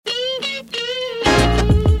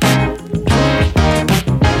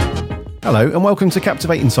Hello and welcome to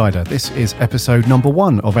Captivate Insider. This is episode number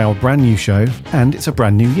 1 of our brand new show, and it's a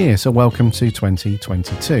brand new year, so welcome to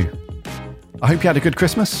 2022. I hope you had a good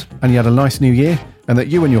Christmas and you had a nice new year, and that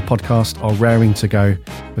you and your podcast are raring to go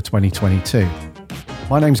for 2022.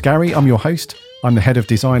 My name's Gary, I'm your host. I'm the head of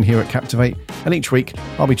design here at Captivate, and each week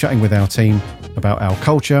I'll be chatting with our team about our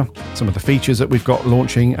culture, some of the features that we've got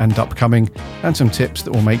launching and upcoming, and some tips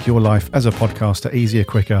that will make your life as a podcaster easier,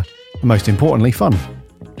 quicker, and most importantly, fun.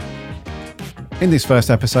 In this first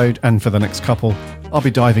episode, and for the next couple, I'll be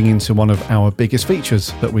diving into one of our biggest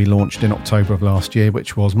features that we launched in October of last year,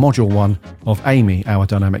 which was Module 1 of Amy, our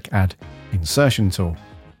dynamic ad insertion tool.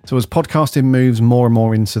 So as podcasting moves more and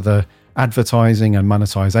more into the advertising and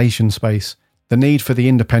monetization space, the need for the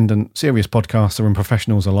independent, serious podcaster and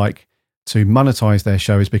professionals alike to monetize their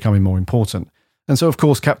show is becoming more important. And so, of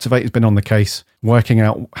course, Captivate has been on the case, working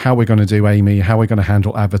out how we're going to do Amy, how we're going to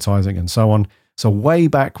handle advertising and so on. So way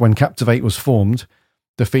back when Captivate was formed,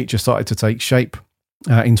 the feature started to take shape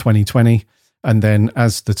in 2020. And then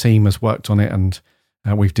as the team has worked on it and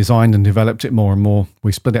we've designed and developed it more and more,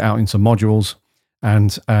 we split it out into modules.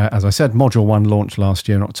 And as I said, Module 1 launched last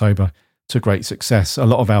year in October to great success. A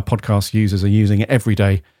lot of our podcast users are using it every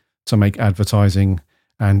day to make advertising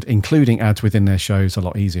and including ads within their shows a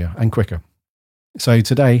lot easier and quicker. So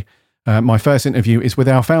today, my first interview is with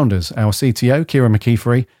our founders, our CTO, Kieran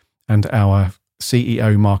McKeefery, and our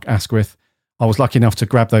CEO, Mark Asquith. I was lucky enough to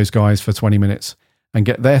grab those guys for 20 minutes and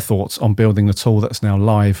get their thoughts on building the tool that's now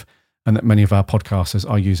live and that many of our podcasters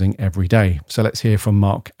are using every day. So let's hear from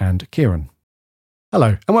Mark and Kieran.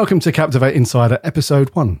 Hello, and welcome to Captivate Insider Episode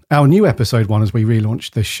 1, our new Episode 1 as we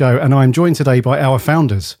relaunched this show. And I'm joined today by our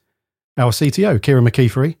founders, our CTO, Kieran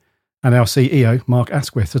McKeefery, and our CEO, Mark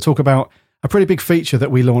Asquith, to talk about a pretty big feature that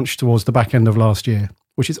we launched towards the back end of last year,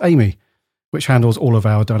 which is Amy, which handles all of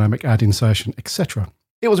our dynamic ad insertion, etc.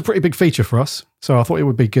 It was a pretty big feature for us, so I thought it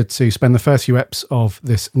would be good to spend the first few eps of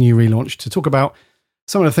this new relaunch to talk about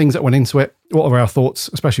some of the things that went into it, what were our thoughts,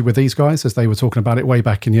 especially with these guys, as they were talking about it way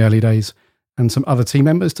back in the early days, and some other team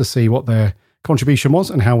members to see what their contribution was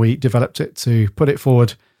and how we developed it to put it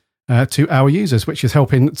forward to our users, which is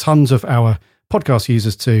helping tons of our podcast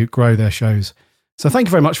users to grow their shows. So thank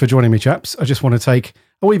you very much for joining me, chaps. I just want to take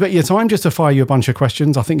a wee bit of your time just to fire you a bunch of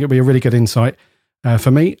questions. I think it'll be a really good insight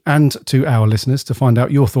for me and to our listeners to find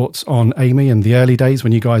out your thoughts on Amy and the early days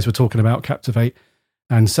when you guys were talking about Captivate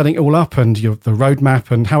and setting it all up and the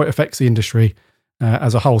roadmap and how it affects the industry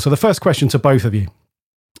as a whole. So the first question to both of you.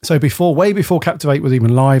 So way before Captivate was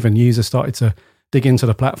even live and users started to dig into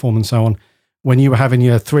the platform and so on, when you were having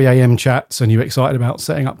your 3 a.m. chats and you were excited about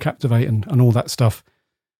setting up Captivate and all that stuff,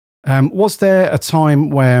 was there a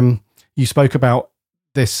time when you spoke about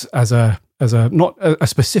this as a not a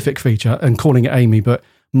specific feature and calling it Amy, but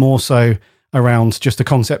more so around just the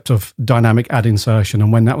concept of dynamic ad insertion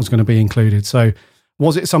and when that was going to be included? So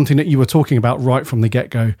was it something that you were talking about right from the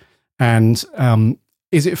get-go? And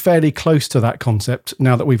is it fairly close to that concept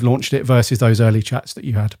now that we've launched it versus those early chats that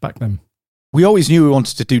you had back then? We always knew we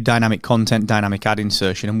wanted to do dynamic content, dynamic ad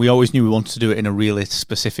insertion, and we always knew we wanted to do it in a really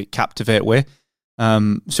specific Captivate way.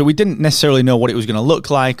 So we didn't necessarily know what it was going to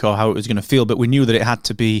look like or how it was going to feel, but we knew that it had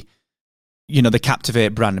to be, the Captivate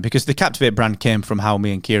brand, because the Captivate brand came from how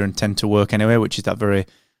me and Kieran tend to work anyway, which is that very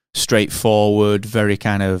straightforward, very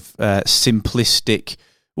kind of simplistic,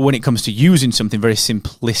 when it comes to using something, very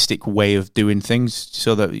simplistic way of doing things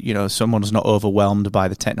so that, someone's not overwhelmed by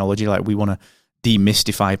the technology. Like, we want to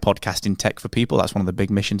demystify podcasting tech for people. That's one of the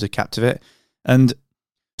big missions of Captivate. And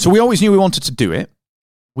so we always knew we wanted to do it.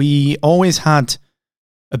 We always had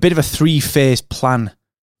a bit of a 3-phase plan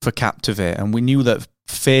for Captivate, and we knew that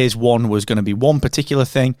phase 1 was going to be one particular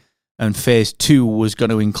thing, and phase 2 was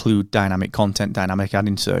going to include dynamic content, dynamic ad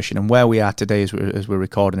insertion. And where we are today, as we're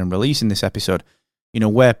recording and releasing this episode,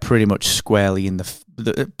 we're pretty much squarely in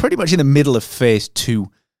pretty much in the middle of phase 2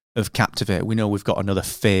 of Captivate. We know we've got another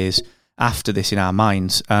phase after this in our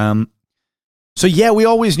minds. So yeah, we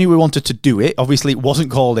always knew we wanted to do it. Obviously, it wasn't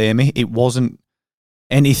called Amy. It wasn't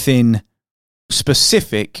anything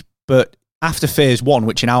specific, but after phase 1,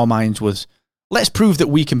 which in our minds was, let's prove that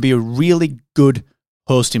we can be a really good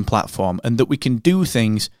hosting platform and that we can do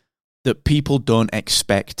things that people don't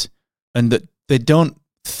expect and that they don't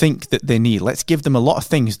think that they need. Let's give them a lot of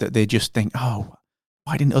things that they just think, oh,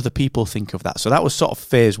 why didn't other people think of that? So that was sort of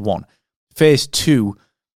phase 1. Phase 2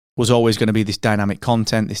 was always going to be this dynamic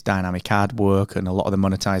content, this dynamic ad work, and a lot of the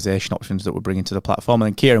monetization options that we're bringing to the platform. And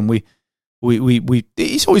then Kieran, we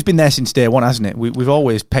it's always been there since day one, hasn't it? We've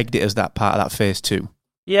always pegged it as that part of that phase 2.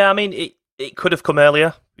 Yeah, I mean, it could have come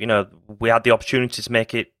earlier. We had the opportunity to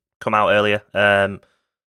make it come out earlier.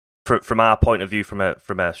 from our point of view, from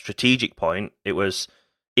a strategic point, it was,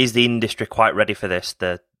 is the industry quite ready for this?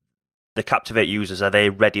 The Captivate users, are they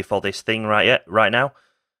ready for this thing right now?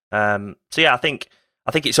 So yeah, I think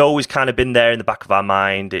it's always kind of been there in the back of our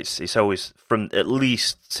mind. It's always, from at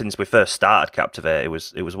least since we first started Captivate, it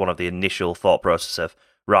was one of the initial thought process of,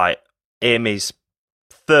 right, Amy's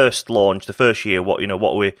first launch, the first year, what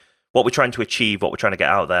we're trying to achieve, what we're trying to get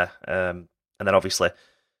out there, and then obviously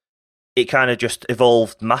it kind of just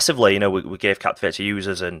evolved massively. We gave Captivate to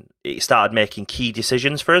users, and it started making key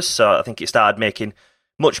decisions for us. So I think it started making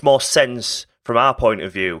much more sense from our point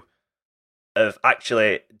of view of,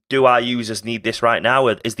 actually, do our users need this right now?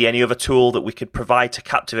 Is there any other tool that we could provide to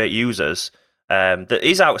Captivate users that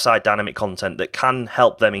is outside dynamic content that can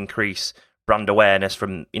help them increase brand awareness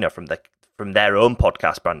from their own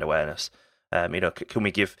podcast brand awareness? Can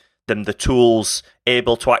we give them the tools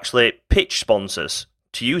able to actually pitch sponsors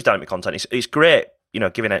to use dynamic content? It's great,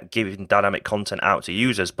 giving dynamic content out to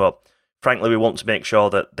users, but frankly, we want to make sure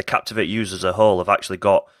that the Captivate users as a whole have actually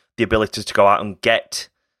got the ability to go out and get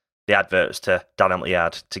the adverts to dynamically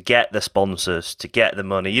add, to get the sponsors, to get the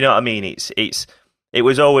money. You know what I mean? It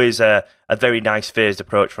was always a very nice phased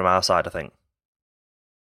approach from our side, I think.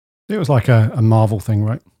 It was like a Marvel thing,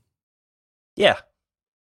 right? Yeah.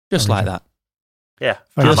 Just like that. Yeah.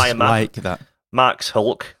 Just Iron Man, like that. Mark's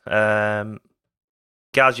Hulk. Guys,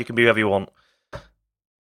 you can be whoever you want.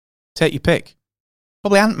 Take your pick.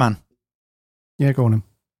 Probably Ant-Man. Yeah, go on him.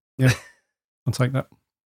 Yeah, I'll take that.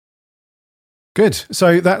 Good.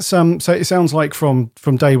 So that's so it sounds like from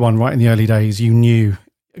day one, right in the early days, you knew,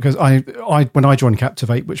 because I when I joined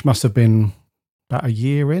Captivate, which must have been about a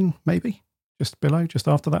year in, maybe just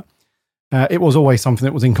after that, it was always something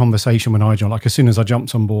that was in conversation when I joined. Like, as soon as I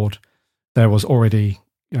jumped on board, there was already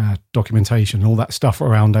documentation and all that stuff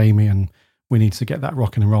around Amy, and we need to get that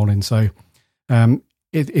rocking and rolling. So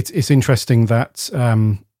it's interesting that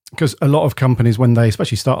because a lot of companies, when they,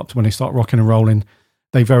 especially startups, when they start rocking and rolling,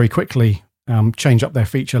 they very quickly change up their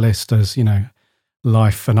feature list as,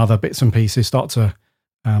 life and other bits and pieces start to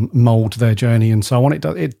mold their journey and so on.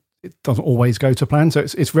 It doesn't always go to plan. So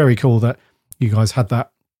it's very cool that you guys had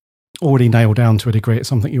that already nailed down to a degree. It's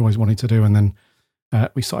something you always wanted to do. And then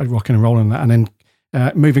we started rocking and rolling that. And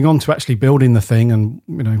then moving on to actually building the thing. And,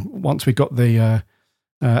 once we got the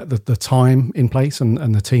time in place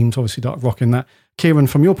and the teams obviously started rocking that. Kieran,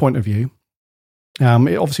 from your point of view, it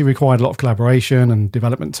obviously required a lot of collaboration and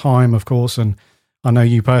development time, of course. And I know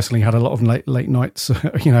you personally had a lot of late nights,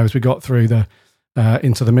 as we got through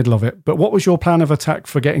into the middle of it. But what was your plan of attack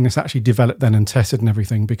for getting this actually developed then and tested and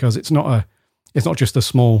everything? Because it's not just a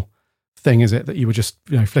small thing, is it? That you would just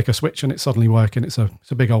flick a switch and it's suddenly working. It's a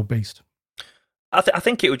big old beast. I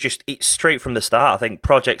think it's straight from the start. I think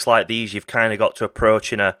projects like these, you've kind of got to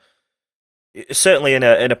approach certainly in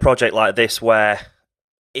a project like this where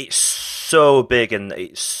it's so big and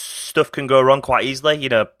stuff can go wrong quite easily.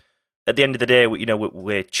 At the end of the day,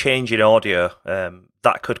 we're changing audio.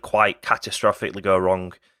 That could quite catastrophically go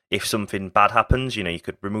wrong if something bad happens. You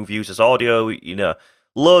could remove users' audio.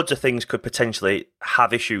 Loads of things could potentially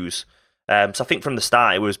have issues. So I think from the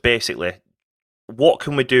start, it was basically, what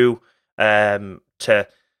can we do to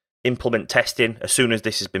implement testing as soon as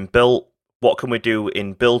this has been built? What can we do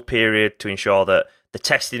in build period to ensure that the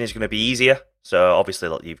testing is going to be easier? So obviously,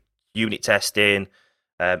 you've unit testing,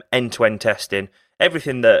 end-to-end testing,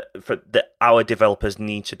 everything that our developers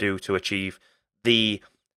need to do to achieve the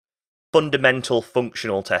fundamental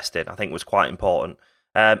functional testing, I think was quite important.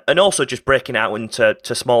 And also just breaking it out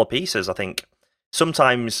into smaller pieces. I think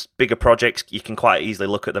sometimes bigger projects, you can quite easily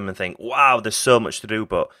look at them and think, wow, there's so much to do.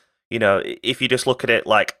 But, if you just look at it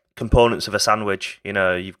like components of a sandwich,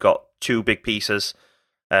 you've got two big pieces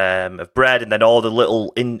of bread, and then all the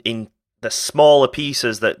little in the smaller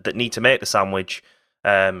pieces that need to make the sandwich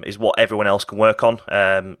is what everyone else can work on.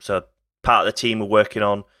 So part of the team were working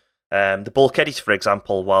on the bulk editor, for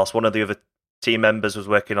example, whilst one of the other team members was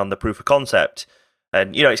working on the proof of concept.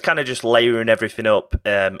 And, it's kind of just layering everything up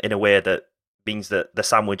in a way that means that the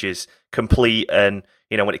sandwich is complete. And,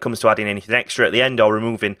 when it comes to adding anything extra at the end or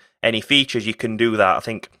removing any features, you can do that. I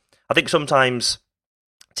think sometimes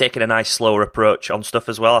taking a nice slower approach on stuff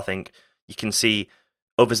as well. I think you can see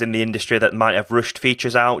others in the industry that might have rushed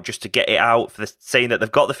features out just to get it out for saying that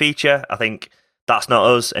they've got the feature. I think that's not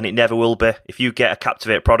us, and it never will be. If you get a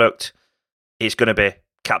Captivate product, it's going to be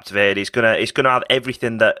Captivate. It's going to have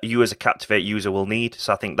everything that you as a Captivate user will need.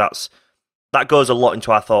 So I think that goes a lot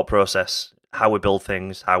into our thought process, how we build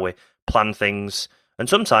things, how we plan things. And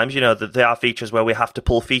sometimes, there are features where we have to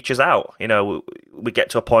pull features out. We get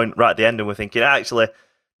to a point right at the end and we're thinking, actually,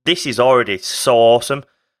 this is already so awesome.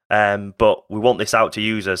 but we want this out to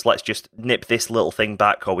users. Let's just nip this little thing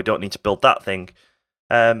back, or we don't need to build that thing.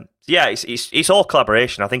 Yeah, it's all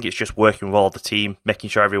collaboration. I think it's just working with all the team, making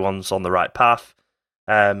sure everyone's on the right path.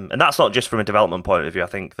 And that's not just from a development point of view. I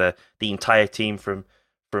think the entire team, from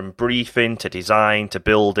briefing to design to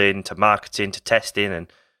building to marketing to testing,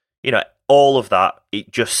 and all of that,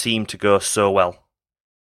 it just seemed to go so well.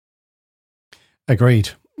 Agreed.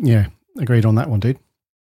 Yeah, agreed on that one, dude.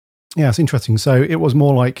 Yeah, it's interesting. So it was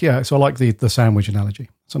more like, so I like the sandwich analogy.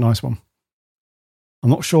 It's a nice one. I'm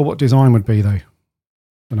not sure what design would be, though. I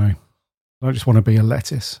don't know. I just want to be a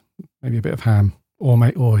lettuce, maybe a bit of ham, or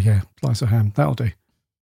slice of ham. That'll do.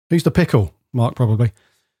 Who's the pickle? Mark, probably.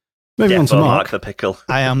 Moving on to Mark. The pickle.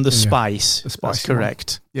 I am the spice. The spice. That's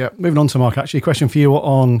correct. Yeah, moving on to Mark, actually, a question for you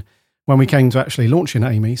on when we came to actually launching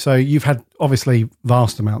Amy. So you've had, obviously,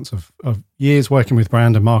 vast amounts of years working with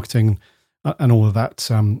brand and marketing and all of that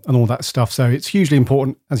stuff. So it's hugely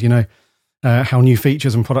important, as you know, how new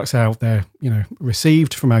features and products are out there,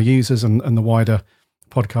 received from our users and the wider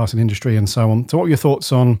podcasting industry and so on. So what were your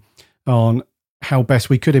thoughts on how best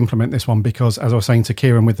we could implement this one? Because as I was saying to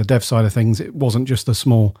Kieran, with the dev side of things, it wasn't just a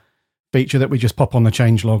small feature that we just pop on the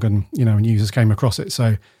changelog and users came across it.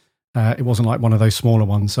 So it wasn't like one of those smaller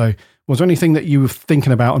ones. So was there anything that you were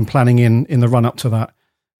thinking about and planning in the run up to that,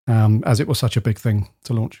 as it was such a big thing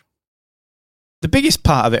to launch? The biggest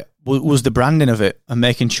part of it was the branding of it and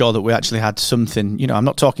making sure that we actually had something, I'm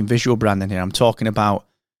not talking visual branding here. I'm talking about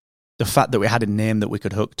the fact that we had a name that we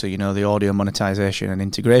could hook to, the audio monetization and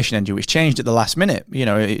integration engine, which changed at the last minute.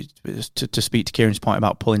 To speak to Kieran's point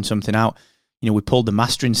about pulling something out, we pulled the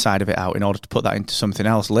mastering side of it out in order to put that into something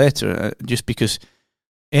else later, just because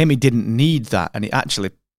Amy didn't need that. And it actually,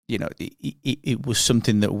 it was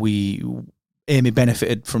something that Amy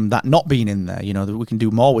benefited from that not being in there, that we can do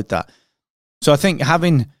more with that. So I think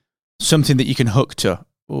having something that you can hook to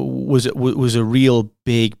was a real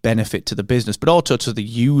big benefit to the business, but also to the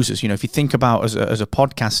users. If you think about as a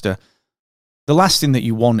podcaster, the last thing that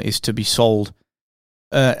you want is to be sold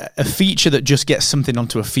a feature that just gets something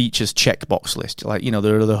onto a features checkbox list. Like,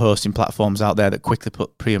 there are other hosting platforms out there that quickly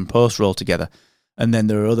put pre and post roll together. And then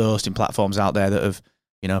there are other hosting platforms out there that have,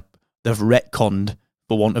 they've retconned,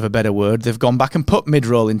 for want of a better word. They've gone back and put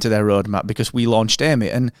mid-roll into their roadmap because we launched Amy.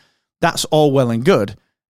 And that's all well and good.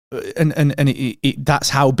 And that's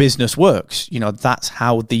how business works. That's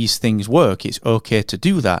how these things work. It's okay to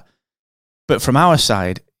do that. But from our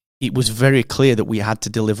side, it was very clear that we had to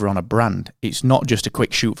deliver on a brand. It's not just a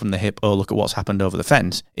quick shoot from the hip, oh, look at what's happened over the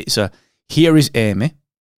fence. It's here is Amy.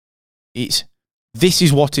 This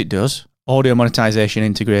is what it does. Audio monetization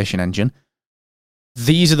integration engine.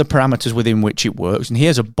 These are the parameters within which it works. And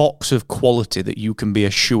here's a box of quality that you can be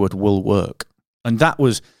assured will work. And that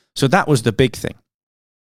was the big thing.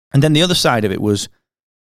 And then the other side of it was,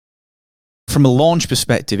 from a launch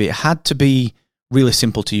perspective, it had to be really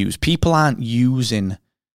simple to use. People aren't using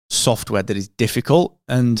software that is difficult,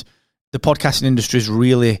 and the podcasting industry is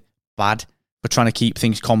really bad for trying to keep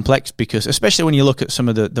things complex, because especially when you look at some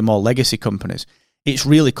of the more legacy companies, it's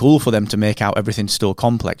really cool for them to make out everything still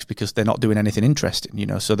complex because they're not doing anything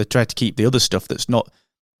interesting, so they try to keep the other stuff that's not,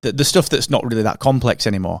 the stuff that's not really that complex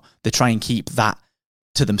anymore, they try and keep that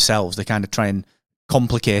to themselves. They kind of try and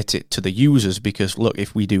complicate it to the users because, look,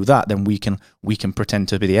 if we do that, then we can pretend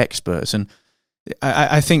to be the experts. And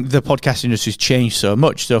I think the podcast industry's changed so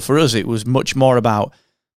much. So for us, it was much more about,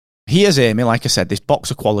 here's Amy, like I said, this box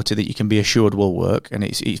of quality that you can be assured will work, and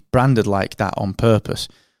it's branded like that on purpose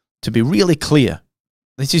to be really clear.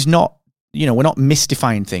 This is not, we're not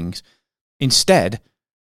mystifying things. Instead,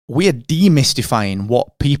 we're demystifying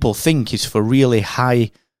what people think is for really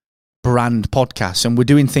high brand podcasts, and we're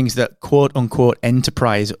doing things that quote unquote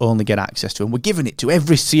enterprise only get access to, and we're giving it to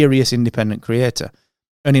every serious independent creator.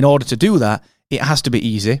 And in order to do that, it has to be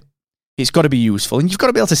easy, it's got to be useful, and you've got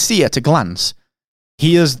to be able to see at a glance,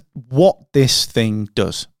 here's what this thing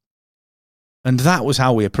does. And that was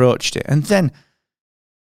how we approached it. And then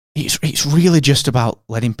it's really just about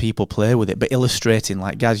letting people play with it, but illustrating,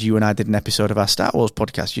 like, guys, you and I did an episode of our Star Wars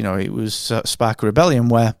podcast, it was Spark of Rebellion,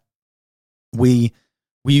 where we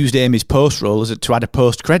used Amy's post-roll to add a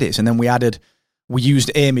post-credits, and then we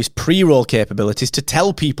used Amy's pre-roll capabilities to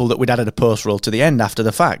tell people that we'd added a post-roll to the end after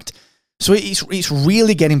the fact. So it's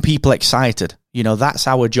really getting people excited. That's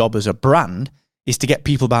our job as a brand, is to get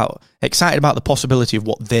people excited about the possibility of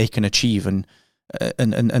what they can achieve, and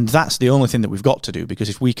that's the only thing that we've got to do, because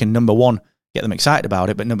if we can, number one, get them excited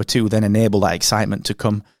about it, but number two, then enable that excitement to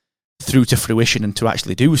come through to fruition and to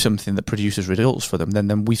actually do something that produces results for them,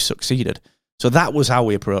 then we've succeeded. So that was how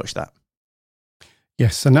we approached that.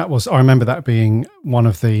 Yes, and I remember that being one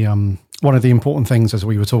of the one of the important things as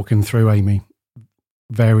we were talking through, Amy,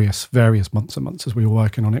 various months and months as we were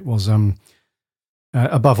working on it was,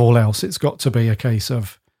 above all else, it's got to be a case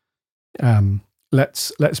of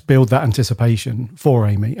let's build that anticipation for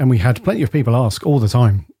Amy. And we had plenty of people ask all the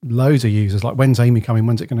time, loads of users, like, when's Amy coming?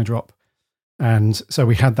 When's it going to drop? And so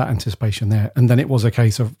we had that anticipation there. And then it was a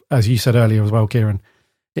case of, as you said earlier as well, Kieran,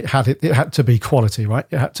 it had to be quality, right?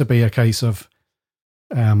 It had to be a case of,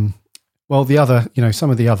 the other, some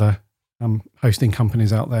of the other hosting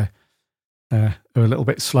companies out there are a little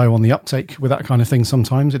bit slow on the uptake with that kind of thing.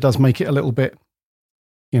 Sometimes it does make it a little bit,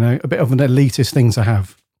 a bit of an elitist thing to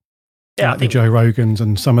have. Yeah, like the Joe Rogans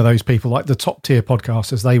and some of those people, like the top tier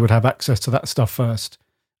podcasters, they would have access to that stuff first,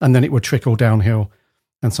 and then it would trickle downhill.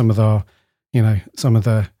 And some of the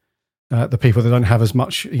people that don't have as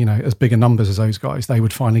much, as bigger numbers as those guys, they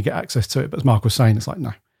would finally get access to it. But as Mark was saying, it's like,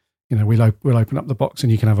 no, we'll open up the box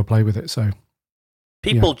and you can have a play with it. So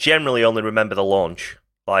people generally only remember the launch.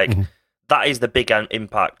 Like that is the big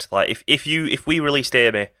impact. Like if we released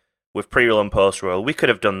Amy with pre-roll and post-roll, we could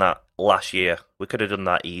have done that last year. We could have done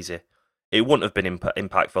that easy. It wouldn't have been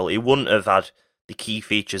impactful. It wouldn't have had the key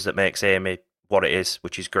features that makes Amy what it is,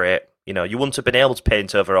 which is great. You wouldn't have been able to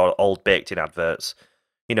paint over old baked-in adverts.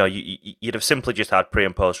 You'd have simply just had pre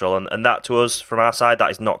and post-roll, and that to us, from our side, that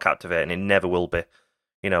is not captivating. It never will be.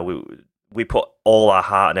 We put all our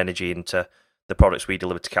heart and energy into the products we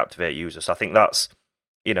deliver to captivate users. So I think that's,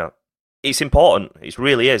 it's important. It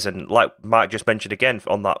really is. And like Mark just mentioned again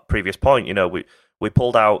on that previous point, we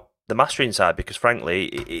pulled out the mastering side because, frankly,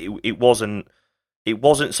 it wasn't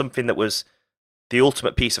something that was the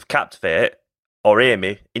ultimate piece of Captivate or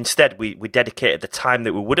Amy. Instead, we dedicated the time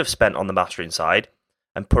that we would have spent on the mastering side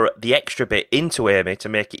and put the extra bit into Amy to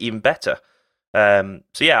make it even better. So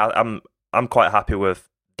yeah, I'm quite happy with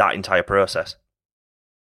that entire process.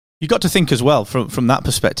 You got to think as well from that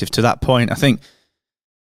perspective to that point. I think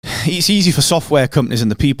it's easy for software companies and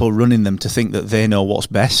the people running them to think that they know what's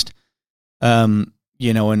best. And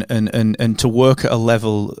to work at a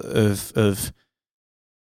level of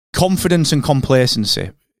confidence and complacency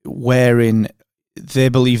wherein they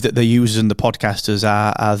believe that the users and the podcasters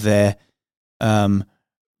are there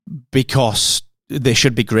because they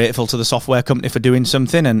should be grateful to the software company for doing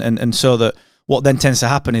something, and so that what then tends to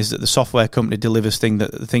happen is that the software company delivers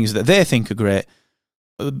things that they think are great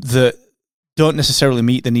that don't necessarily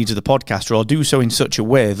meet the needs of the podcaster, or do so in such a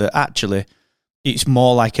way that actually it's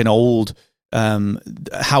more like an old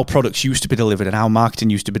how products used to be delivered and how marketing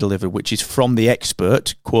used to be delivered, which is from the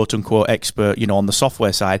expert, quote unquote expert, on the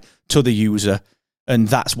software side to the user, and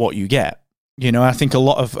that's what you get. I think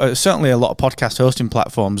certainly a lot of podcast hosting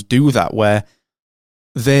platforms do that, where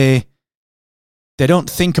they don't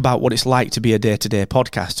think about what it's like to be a day-to-day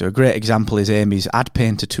podcaster. A great example is Amy's Ad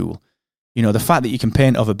Painter tool. The fact that you can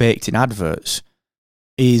paint over baked-in adverts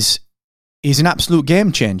is an absolute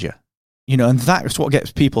game changer. And that's what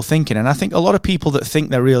gets people thinking. And I think a lot of people that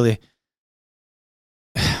think they're really,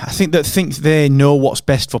 think they know what's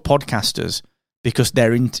best for podcasters because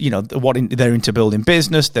they're they're into building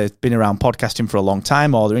business, they've been around podcasting for a long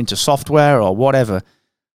time, or they're into software or whatever.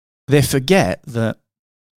 They forget that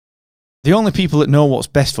the only people that know what's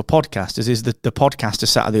best for podcasters is the podcaster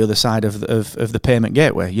sat at the other side of the payment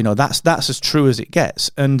gateway. That's as true as it gets.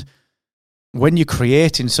 And when you're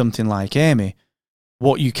creating something like Amy,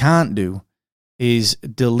 what you can't do is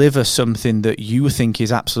deliver something that you think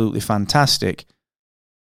is absolutely fantastic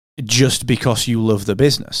just because you love the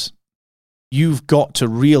business. You've got to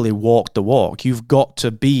really walk the walk. You've got to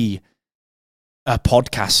be a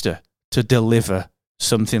podcaster to deliver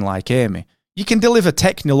something like Amy. You can deliver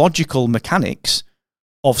technological mechanics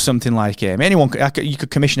of something like Amy. You could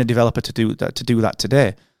commission a developer to do that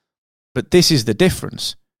today. But this is the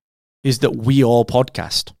difference, is that we all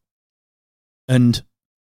podcast. And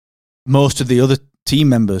most of the other team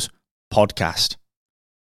members podcast.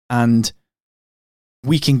 And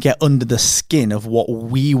we can get under the skin of what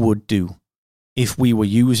we would do if we were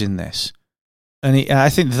using this. And I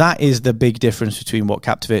think that is the big difference between what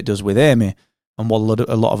Captivate does with Amy and what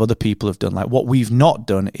a lot of other people have done. Like, what we've not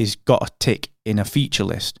done is got a tick in a feature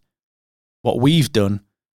list. What we've done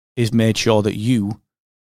is made sure that you,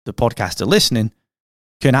 the podcaster listening,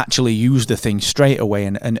 can actually use the thing straight away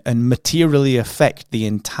and materially affect the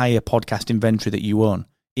entire podcast inventory that you own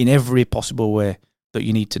in every possible way that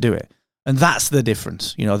you need to do it. And that's the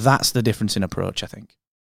difference. That's the difference in approach, I think.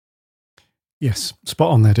 Yes,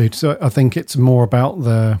 spot on there, dude. So I think it's more about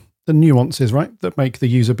the nuances, right, that make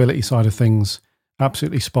the usability side of things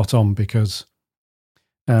absolutely spot on, because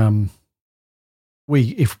if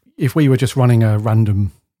we were just running a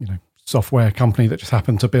random, software company that just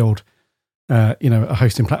happened to build a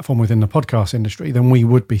hosting platform within the podcast industry, then we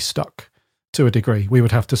would be stuck to a degree. We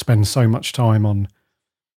would have to spend so much time on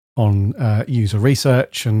user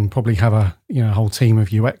research and probably have a whole team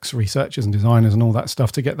of UX researchers and designers and all that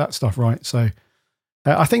stuff to get that stuff right. So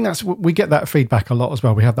I think we get that feedback a lot as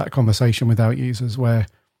well. We have that conversation with our users where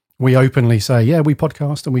we openly say, yeah, we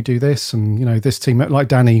podcast and we do this, and this team, like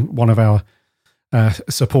Danny, one of our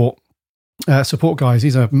support guys,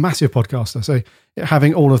 he's a massive podcaster. So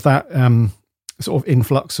having all of that sort of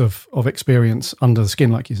influx of experience under the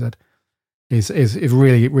skin, like you said, is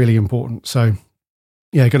really, really important. So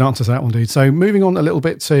yeah, good answer to that one, dude. So moving on a little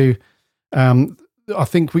bit to, I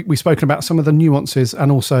think we've spoken about some of the nuances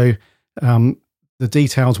and also the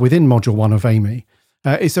details within Module 1 of AMI.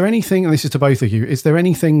 Is there anything, and this is to both of you, is there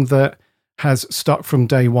anything that has stuck from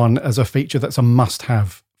day one as a feature that's a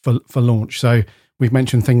must-have for launch? So we've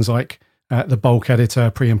mentioned things like the bulk editor,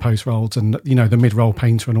 pre and post rolls, and the mid-roll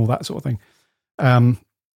painter and all that sort of thing. And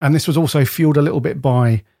this was also fueled a little bit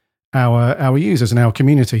by our users and our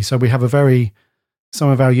community. So we have some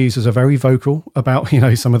of our users are very vocal about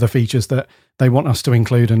some of the features that they want us to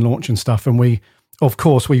include and launch and stuff. And we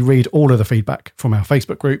read all of the feedback from our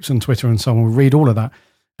Facebook groups and Twitter and so on. We read all of that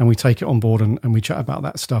and we take it on board and we chat about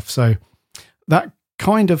that stuff. So that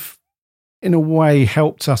kind of, in a way,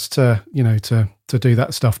 helped us to do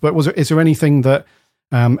that stuff. But is there anything that,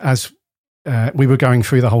 as we were going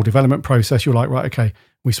through the whole development process, you're like, right, okay,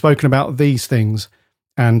 we've spoken about these things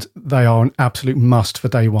and they are an absolute must for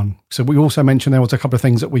day one. So we also mentioned there was a couple of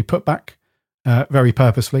things that we put back very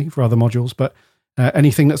purposely for other modules, but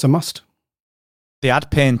anything that's a must? The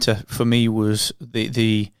ad painter for me was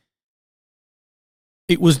it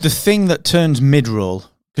was the thing that turns mid-roll,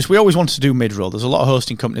 because we always wanted to do mid-roll. There's a lot of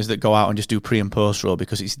hosting companies that go out and just do pre and post-roll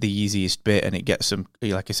because it's the easiest bit and it gets them,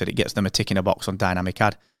 like I said, it gets them a tick in a box on dynamic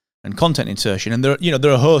ad and content insertion. And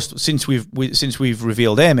there are hosts, since we've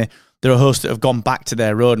revealed AMI, there are hosts that have gone back to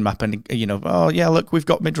their roadmap and oh yeah, look, we've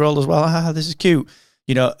got mid-roll as well. This is cute.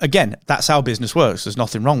 Again, that's how business works. There's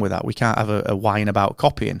nothing wrong with that. We can't have a whine about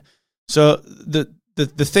copying. So the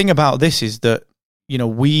thing about this is that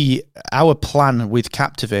our plan with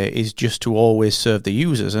Captivate is just to always serve the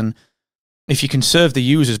users, and if you can serve the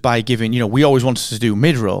users by giving, we always wanted to do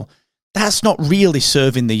mid-roll, that's not really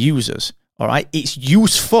serving the users. All right, it's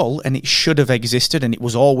useful and it should have existed and it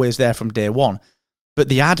was always there from day one. But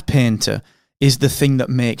the ad painter is the thing that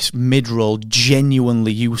makes mid-roll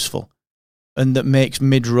genuinely useful and that makes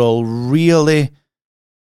mid-roll really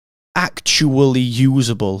actually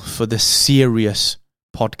usable for the serious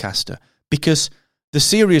podcaster, because the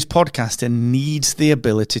serious podcaster needs the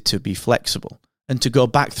ability to be flexible and to go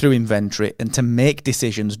back through inventory and to make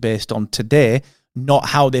decisions based on today, not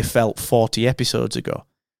how they felt 40 episodes ago.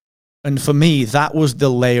 And for me, that was the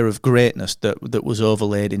layer of greatness that was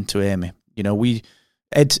overlaid into AMI.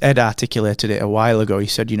 Ed articulated it a while ago. He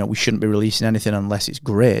said, we shouldn't be releasing anything unless it's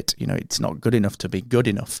great. It's not good enough to be good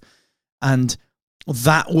enough. And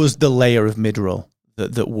that was the layer of mid-roll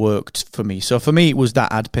that worked for me. So for me, it was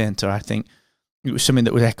that ad painter. I think it was something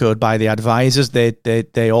that was echoed by the advisors.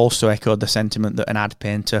 They also echoed the sentiment that an ad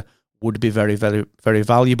painter would be very, very, very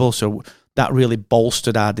valuable. So that really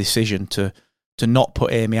bolstered our decision to not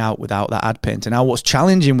put AMI out without that ad painter. Now, what's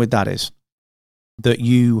challenging with that is that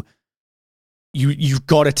you've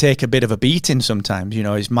got to take a bit of a beating sometimes.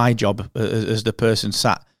 It's my job as the person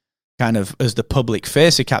sat kind of as the public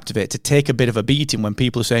face of Captivate to take a bit of a beating when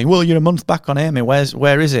people are saying, well, you're a month back on AMI,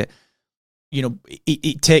 where is it?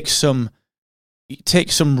 It takes some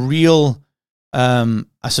real,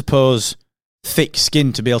 I suppose, thick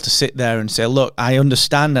skin to be able to sit there and say, look, I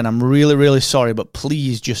understand and I'm really, really sorry, but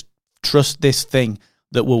please just trust this thing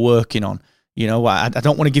that we're working on. I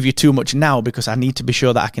don't want to give you too much now because I need to be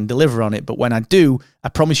sure that I can deliver on it. But when I do, I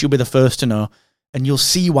promise you'll be the first to know, and you'll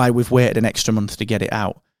see why we've waited an extra month to get it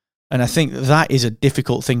out. And I think that is a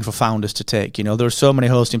difficult thing for founders to take. There are so many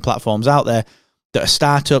hosting platforms out there that are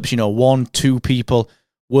startups, 1, 2 people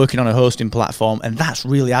working on a hosting platform, and that's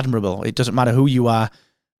really admirable. It doesn't matter who you are.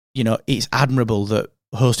 It's admirable that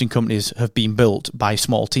hosting companies have been built by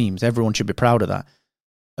small teams. Everyone should be proud of that.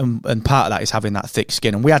 And part of that is having that thick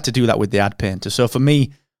skin. And we had to do that with the ad painter. So for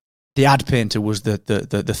me, the ad painter was the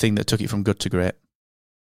thing that took it from good to great.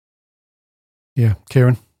 Yeah.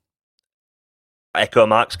 Kieran? Echo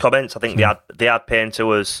Mark's comments. I think the ad painter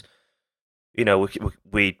was,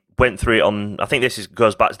 we went through it on, I think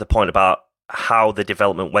goes back to the point about how the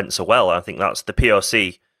development went so well. I think that's the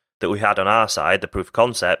POC that we had on our side, the proof of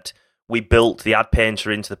concept. We built the ad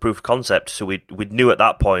painter into the proof of concept. So we knew at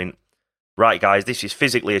that point, right, guys, this is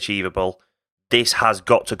physically achievable. This has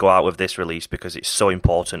got to go out with this release because it's so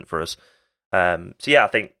important for us. So yeah, I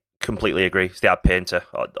think completely agree. It's the ad painter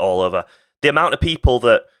all over. The amount of people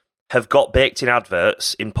that have got baked in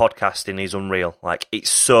adverts in podcasting is unreal. Like, it's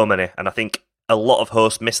so many. And I think a lot of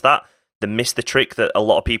hosts miss that. They miss the trick that a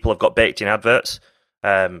lot of people have got baked in adverts.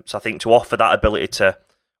 So I think to offer that ability to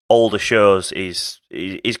all the shows is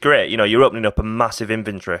great. You know, you're opening up a massive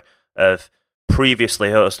inventory of previously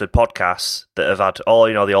hosted podcasts that have had all,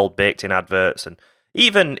 you know, the old baked in adverts, and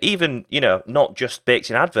even you know, not just baked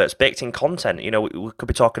in adverts, baked in content. You know, we could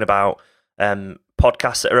be talking about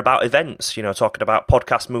podcasts that are about events, you know, talking about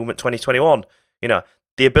Podcast Movement 2021, you know,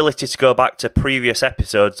 the ability to go back to previous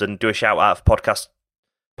episodes and do a shout out of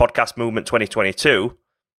Podcast Movement 2022,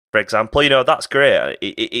 for example, you know, that's great.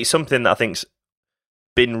 It's something that I think's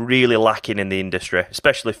been really lacking in the industry,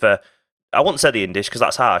 especially for, I wouldn't say the indies because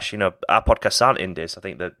that's harsh, you know, our podcasts aren't indies. I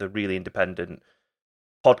think they're really independent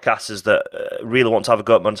podcasters that really want to have a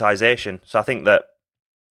go at monetization. So I think that,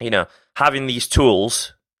 you know, having these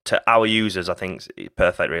tools to our users, I think is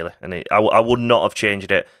perfect, really. And I would not have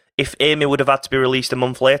changed it. If Amy would have had to be released a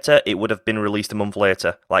month later, it would have been released a month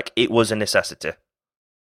later. Like, it was a necessity.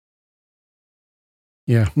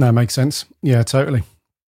 Yeah, no, makes sense. Yeah, totally.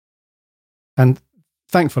 And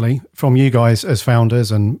thankfully, from you guys as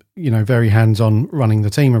founders and, you know, very hands-on running the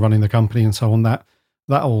team and running the company and so on, that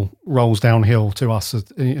all rolls downhill to us,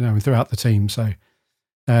 you know, throughout the team. So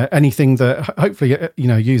anything that hopefully, you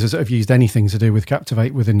know, users that have used anything to do with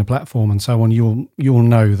Captivate within the platform and so on, you'll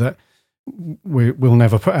know that we'll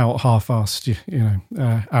never put out half-assed, you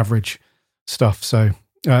know, average stuff. So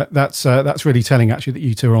that's really telling, actually, that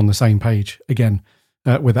you two are on the same page again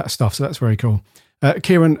with that stuff. So that's very cool.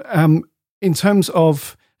 Kieran, in terms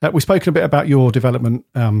of, we've spoken a bit about your development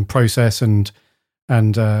process and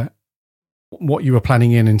what you were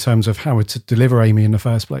planning in terms of how to deliver Amy in the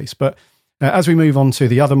first place. But as we move on to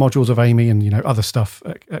the other modules of Amy and, you know, other stuff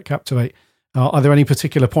at Captivate, are there any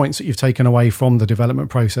particular points that you've taken away from the development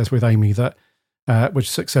process with Amy that which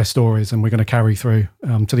success stories and we're going to carry through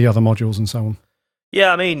to the other modules and so on?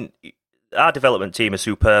 Yeah, I mean, our development team is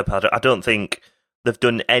superb. I don't think they've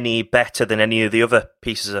done any better than any of the other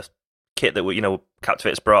pieces of kit that, you know,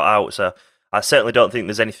 Captivate's brought out. So I certainly don't think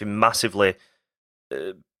there's anything massively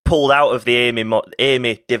pulled out of the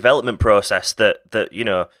Amy development process that you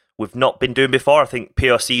know, we've not been doing before. I think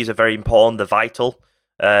POCs are very important. They're vital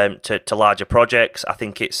to larger projects. I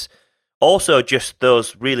think it's also just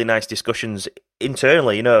those really nice discussions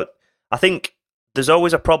internally. You know, I think there's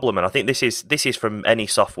always a problem, and I think this is from any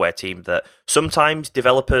software team, that sometimes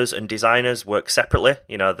developers and designers work separately.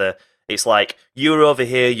 You know, it's like, you're over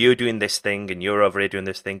here, you're doing this thing, and you're over here doing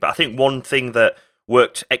this thing. But I think one thing that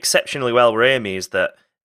worked exceptionally well with Amy is that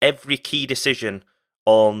every key decision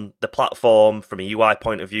on the platform, from a UI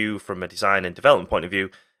point of view, from a design and development point of view,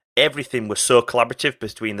 everything was so collaborative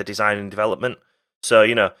between the design and development. So,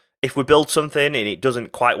 you know, if we build something and it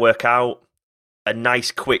doesn't quite work out, a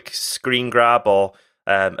nice quick screen grab or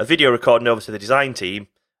a video recording over to the design team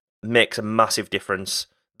makes a massive difference.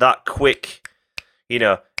 That quick, you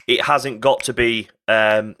know, it hasn't got to be,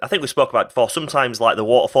 I think we spoke about it before, sometimes like the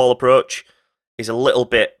waterfall approach is a little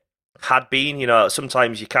bit had been, you know,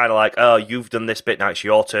 sometimes you're kind of like, oh, you've done this bit, now it's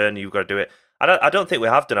your turn, you've got to do it. I don't think we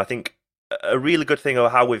have done. I think a really good thing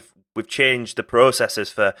of how we've changed the processes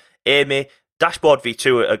for Amy, Dashboard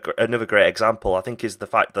V2, another great example, I think, is the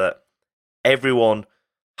fact that everyone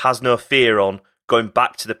has no fear on going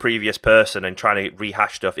back to the previous person and trying to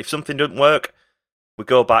rehash stuff. If something doesn't work, we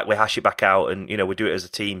go back, we hash it back out, and, you know, we do it as a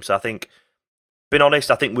team. So I think, being honest,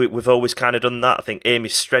 I think we've always kind of done that. I think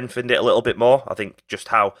Amy's strengthened it a little bit more. I think just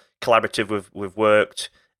how collaborative we've worked,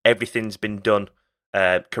 everything's been done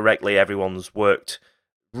correctly. Everyone's worked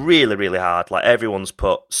really, really hard. Like, everyone's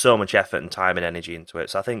put so much effort and time and energy into it.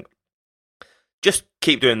 So I think just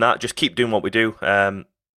keep doing that. Just keep doing what we do. And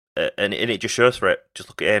it just shows for it. Just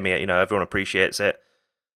look at Amy, you know, everyone appreciates it.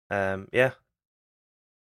 Yeah.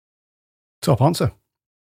 Top answer.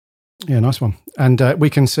 Yeah, nice one. And we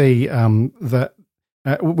can see that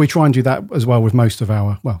we try and do that as well with most of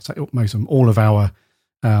our, well, most of them, all of our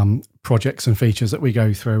projects and features that we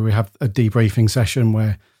go through. We have a debriefing session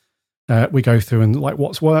where we go through and, like,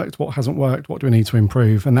 what's worked, what hasn't worked, what do we need to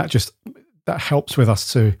improve, and that helps with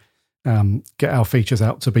us to get our features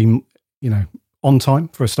out to be, you know, on time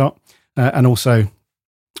for a start, and also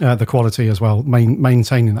the quality as well,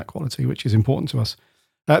 maintaining that quality, which is important to us.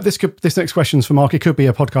 This next question is for Mark. It could be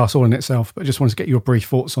a podcast all in itself, but I just wanted to get your brief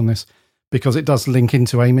thoughts on this because it does link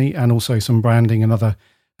into Amy and also some branding and other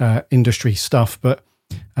industry stuff. But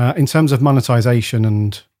in terms of monetization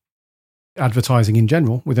and advertising in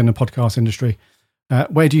general within the podcast industry,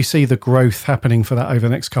 where do you see the growth happening for that over the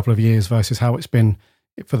next couple of years versus how it's been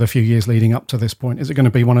for the few years leading up to this point? Is it going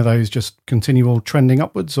to be one of those just continual trending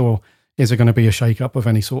upwards, or is it going to be a shake-up of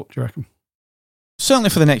any sort, do you reckon?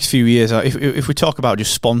 Certainly for the next few years. If we talk about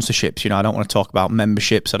just sponsorships, I don't want to talk about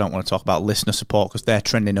memberships. I don't want to talk about listener support because they're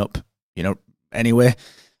trending up, anyway.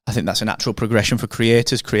 I think that's a natural progression for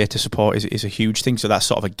creators. Creator support is a huge thing. So that's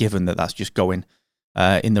sort of a given that's just going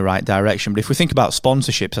in the right direction. But if we think about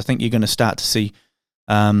sponsorships, I think you're going to start to see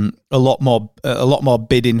a lot more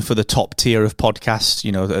bidding for the top tier of podcasts,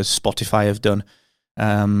 as Spotify have done,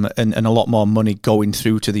 and a lot more money going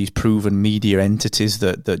through to these proven media entities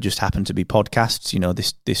that just happen to be podcasts,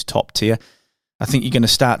 this top tier. I think you're going to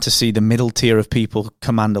start to see the middle tier of people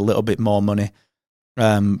command a little bit more money,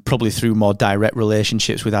 probably through more direct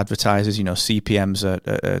relationships with advertisers. CPMs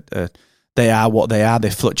they are what they are. They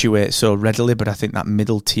fluctuate so readily, but I think that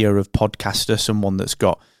middle tier of podcaster, someone that's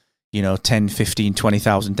got 10, 15,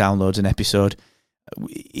 20,000 downloads an episode,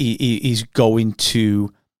 is going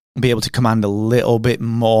to be able to command a little bit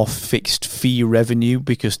more fixed fee revenue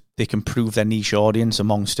because they can prove their niche audience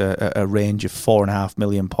amongst a range of 4.5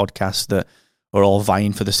 million podcasts that are all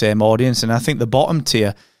vying for the same audience. And I think the bottom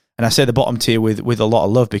tier, and I say the bottom tier with a lot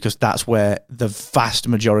of love because that's where the vast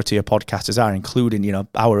majority of podcasters are, including,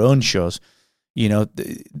 our own shows,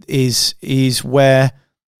 is where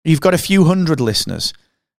you've got a few hundred listeners.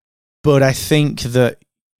 But I think that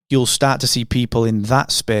you'll start to see people in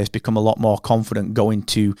that space become a lot more confident going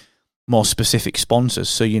to more specific sponsors.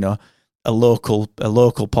 So, a local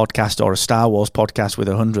podcast or a Star Wars podcast with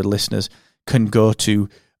 100 listeners can go to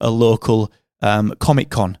a local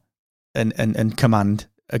Comic-Con and command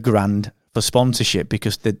 $1,000 for sponsorship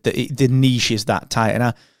because the niche is that tight.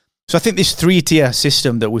 So I think this 3-tier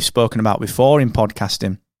system that we've spoken about before in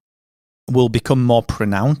podcasting will become more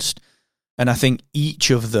pronounced. And I think each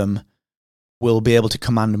of them will be able to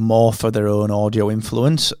command more for their own audio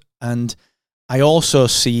influence. And I also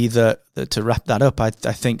see that to wrap that up, I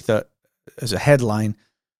think that as a headline,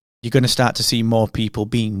 you're going to start to see more people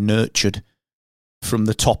being nurtured from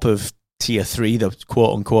the top of tier 3, the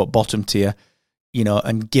quote-unquote bottom tier,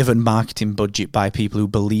 and given marketing budget by people who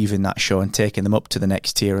believe in that show and taking them up to the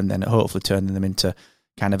next tier and then hopefully turning them into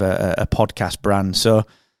kind of a podcast brand. So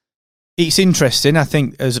it's interesting. I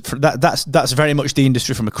think that's very much the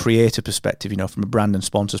industry from a creator perspective, from a brand and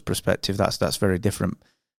sponsors perspective. That's very different,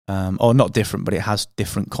 or not different, but it has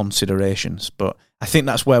different considerations. But I think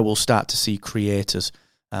that's where we'll start to see creators.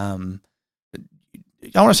 I want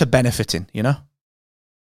to say benefiting,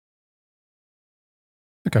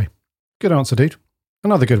 Okay, good answer, dude.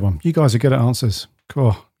 Another good one. You guys are good at answers.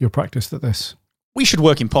 Cool, you're practiced at this. We should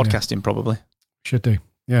work in podcasting, probably. Should do,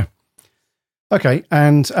 yeah. Okay,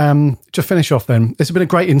 and to finish off then, this has been a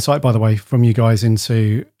great insight, by the way, from you guys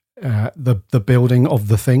into the building of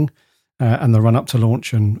the thing and the run-up to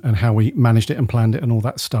launch and how we managed it and planned it and all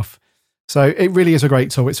that stuff. So it really is a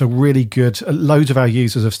great tool. It's a really good... loads of our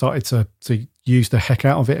users have started to use the heck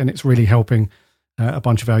out of it, and it's really helping a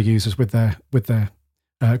bunch of our users with their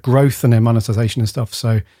growth and their monetization and stuff.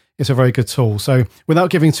 So it's a very good tool. So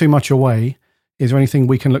without giving too much away, is there anything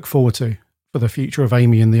we can look forward to for the future of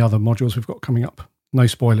Amy and the other modules we've got coming up? No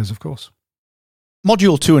spoilers, of course.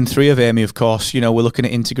 Module 2 and 3 of Amy, of course, we're looking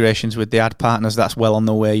at integrations with the ad partners. That's well on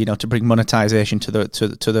the way, to bring monetization to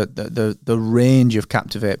the range of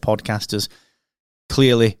Captivate podcasters.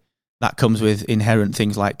 Clearly, that comes with inherent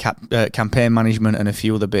things like campaign management and a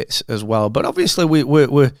few other bits as well. But obviously,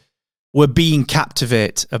 we're being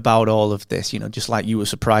Captivate about all of this. Just like you were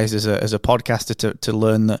surprised as a podcaster to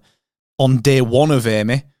learn that on day 1 of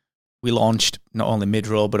Amy, we launched not only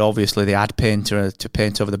mid-roll, but obviously the ad painter to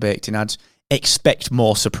paint over the baked-in ads. Expect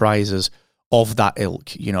more surprises of that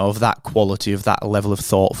ilk, of that quality, of that level of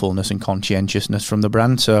thoughtfulness and conscientiousness from the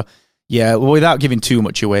brand. So, yeah, without giving too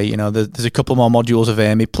much away, there's a couple more modules of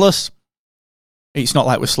Amy. Plus, it's not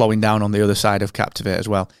like we're slowing down on the other side of Captivate as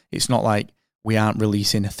well. It's not like we aren't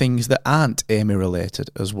releasing things that aren't Amy-related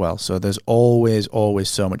as well. So there's always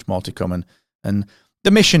so much more to come. And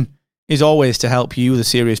the mission is always to help you, the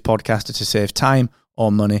serious podcaster, to save time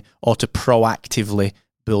or money or to proactively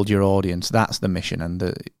build your audience. That's the mission,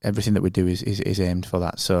 and everything that we do is aimed for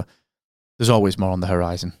that. So there's always more on the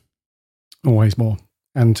horizon. Always more.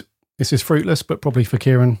 And this is fruitless, but probably for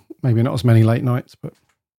Kieran, maybe not as many late nights, but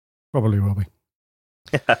probably will be.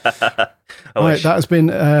 Right, that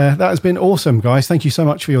has been awesome, guys. Thank you so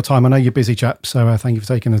much for your time. I know you're busy, chap, so thank you for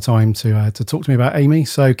taking the time to talk to me about Amy.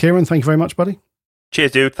 So, Kieran, thank you very much, buddy.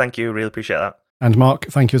 Cheers, dude. Thank you. Really appreciate that. And Mark,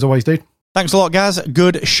 thank you as always, dude. Thanks a lot, guys.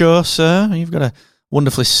 Good show, sir. You've got a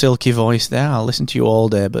wonderfully silky voice there. I'll listen to you all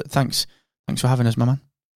day, but thanks for having us, my man.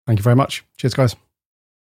 Thank you very much. Cheers, guys.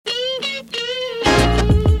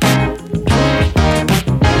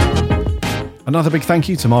 Another big thank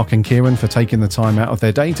you to Mark and Kieran for taking the time out of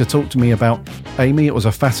their day to talk to me about Amy. It was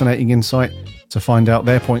a fascinating insight to find out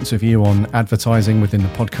their points of view on advertising within the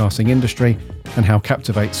podcasting industry and how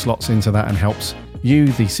Captivate slots into that and helps you,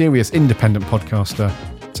 the serious independent podcaster,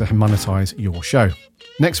 to monetize your show.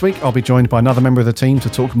 Next week, I'll be joined by another member of the team to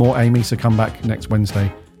talk more Amy, so come back next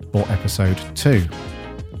Wednesday for episode 2.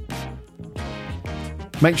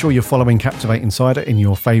 Make sure you're following Captivate Insider in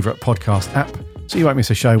your favourite podcast app so you won't miss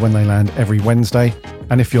a show when they land every Wednesday.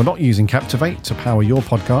 And if you're not using Captivate to power your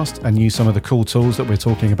podcast and use some of the cool tools that we're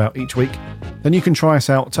talking about each week, then you can try us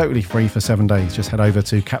out totally free for 7 days. Just head over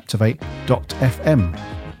to captivate.fm.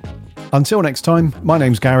 Until next time, my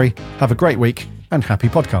name's Gary. Have a great week and happy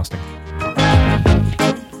podcasting.